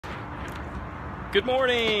Good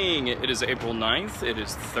morning! It is April 9th. It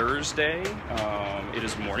is Thursday. It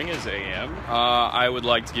is morning, it is AM. I would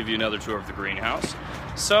like to give you another tour of the greenhouse.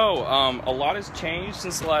 So, a lot has changed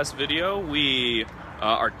since the last video. We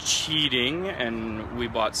are cheating and we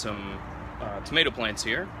bought some tomato plants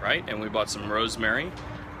here, right? And we bought some rosemary.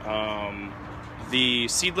 The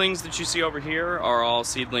seedlings that you see over here are all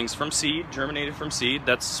seedlings from seed, germinated from seed.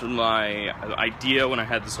 That's my idea when I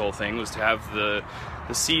had this whole thing, was to have the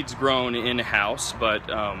seeds grown in-house, but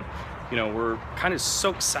you know, we're kind of so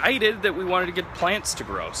excited that we wanted to get plants to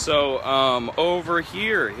grow. So over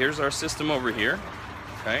here, here's our system over here.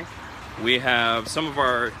 Okay, we have some of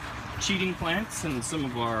our cheating plants and some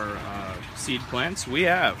of our seed plants. We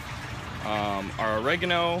have our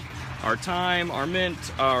oregano, our thyme, our mint,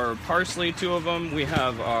 our parsley, 2 of them. We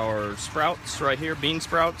have our sprouts right here, bean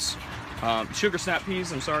sprouts, sugar snap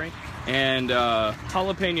peas, I'm sorry, and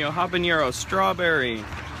jalapeno, habanero, strawberry,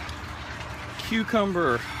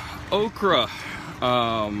 cucumber, okra,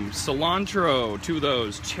 cilantro, 2 of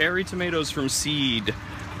those, cherry tomatoes from seed.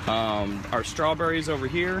 Our strawberries over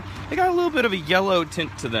here, they got a little bit of a yellow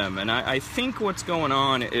tint to them, and I think what's going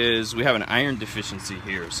on is we have an iron deficiency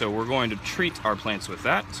here, so we're going to treat our plants with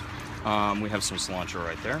that. We have some cilantro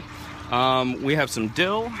right there. We have some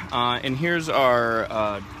dill, and here's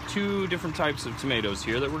our 2 different types of tomatoes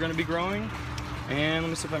here that we're going to be growing. And let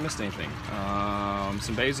me see if I missed anything.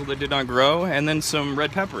 Some basil that did not grow, and then some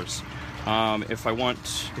red peppers.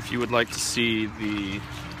 If you would like to see the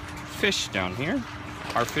fish down here,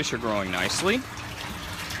 our fish are growing nicely.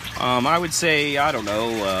 I would say, I don't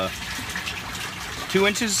know, 2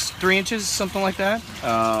 inches, 3 inches, something like that.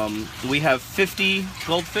 We have 50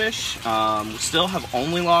 goldfish. We still have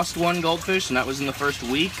only lost 1 goldfish, and that was in the first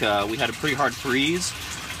week. We had a pretty hard freeze.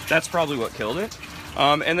 That's probably what killed it.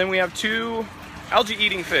 And then we have 2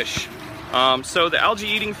 algae-eating fish. So the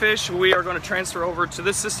algae-eating fish we are going to transfer over to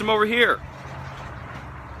this system over here.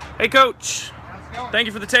 Hey, Coach. Thank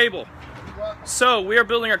you for the table. So we are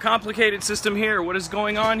building our complicated system here. What is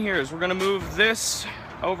going on here is we're going to move this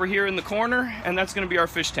over here in the corner, and that's going to be our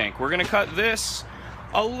fish tank. We're going to cut this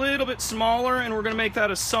a little bit smaller, and we're going to make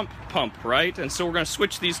that a sump pump, right? And so we're going to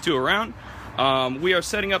switch these 2 around. We are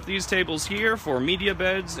setting up these tables here for media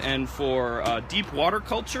beds and for deep water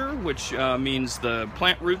culture, which means the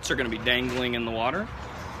plant roots are going to be dangling in the water.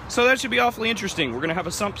 So that should be awfully interesting. We're going to have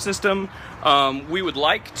a sump system. We would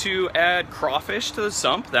like to add crawfish to the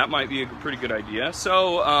sump. That might be a pretty good idea.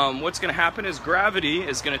 So what's going to happen is gravity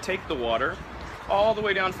is going to take the water all the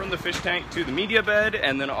way down from the fish tank to the media bed,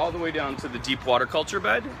 and then all the way down to the deep water culture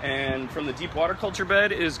bed. And from the deep water culture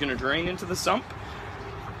bed is going to drain into the sump.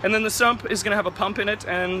 And then the sump is going to have a pump in it,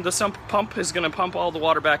 and the sump pump is going to pump all the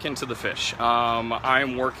water back into the fish.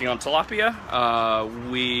 I'm working on tilapia.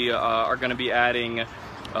 We are going to be adding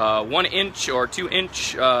 1 inch or 2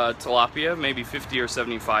 inch tilapia, maybe 50 or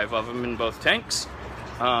 75 of them in both tanks.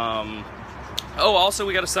 Also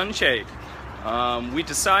we got a sunshade. We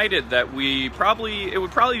decided that it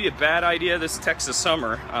would probably be a bad idea this Texas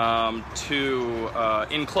summer to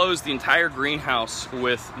enclose the entire greenhouse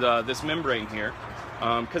with this membrane here,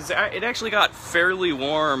 because it actually got fairly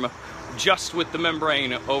warm just with the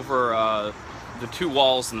membrane over the 2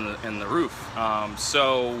 walls and the roof.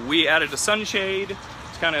 So we added a sunshade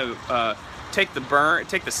to kind of take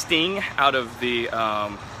the sting out of the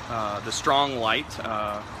strong light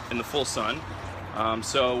in the full sun.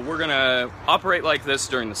 So we're gonna operate like this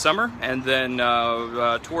during the summer, and then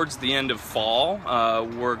towards the end of fall,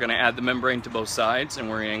 we're gonna add the membrane to both sides, and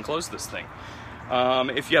we're gonna enclose this thing.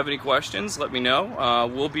 If you have any questions, let me know.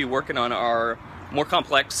 We'll be working on our more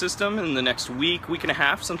complex system in the next week and a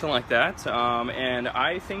half, something like that. And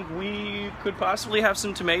I think we could possibly have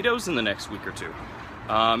some tomatoes in the next week or 2.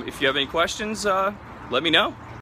 If you have any questions, let me know.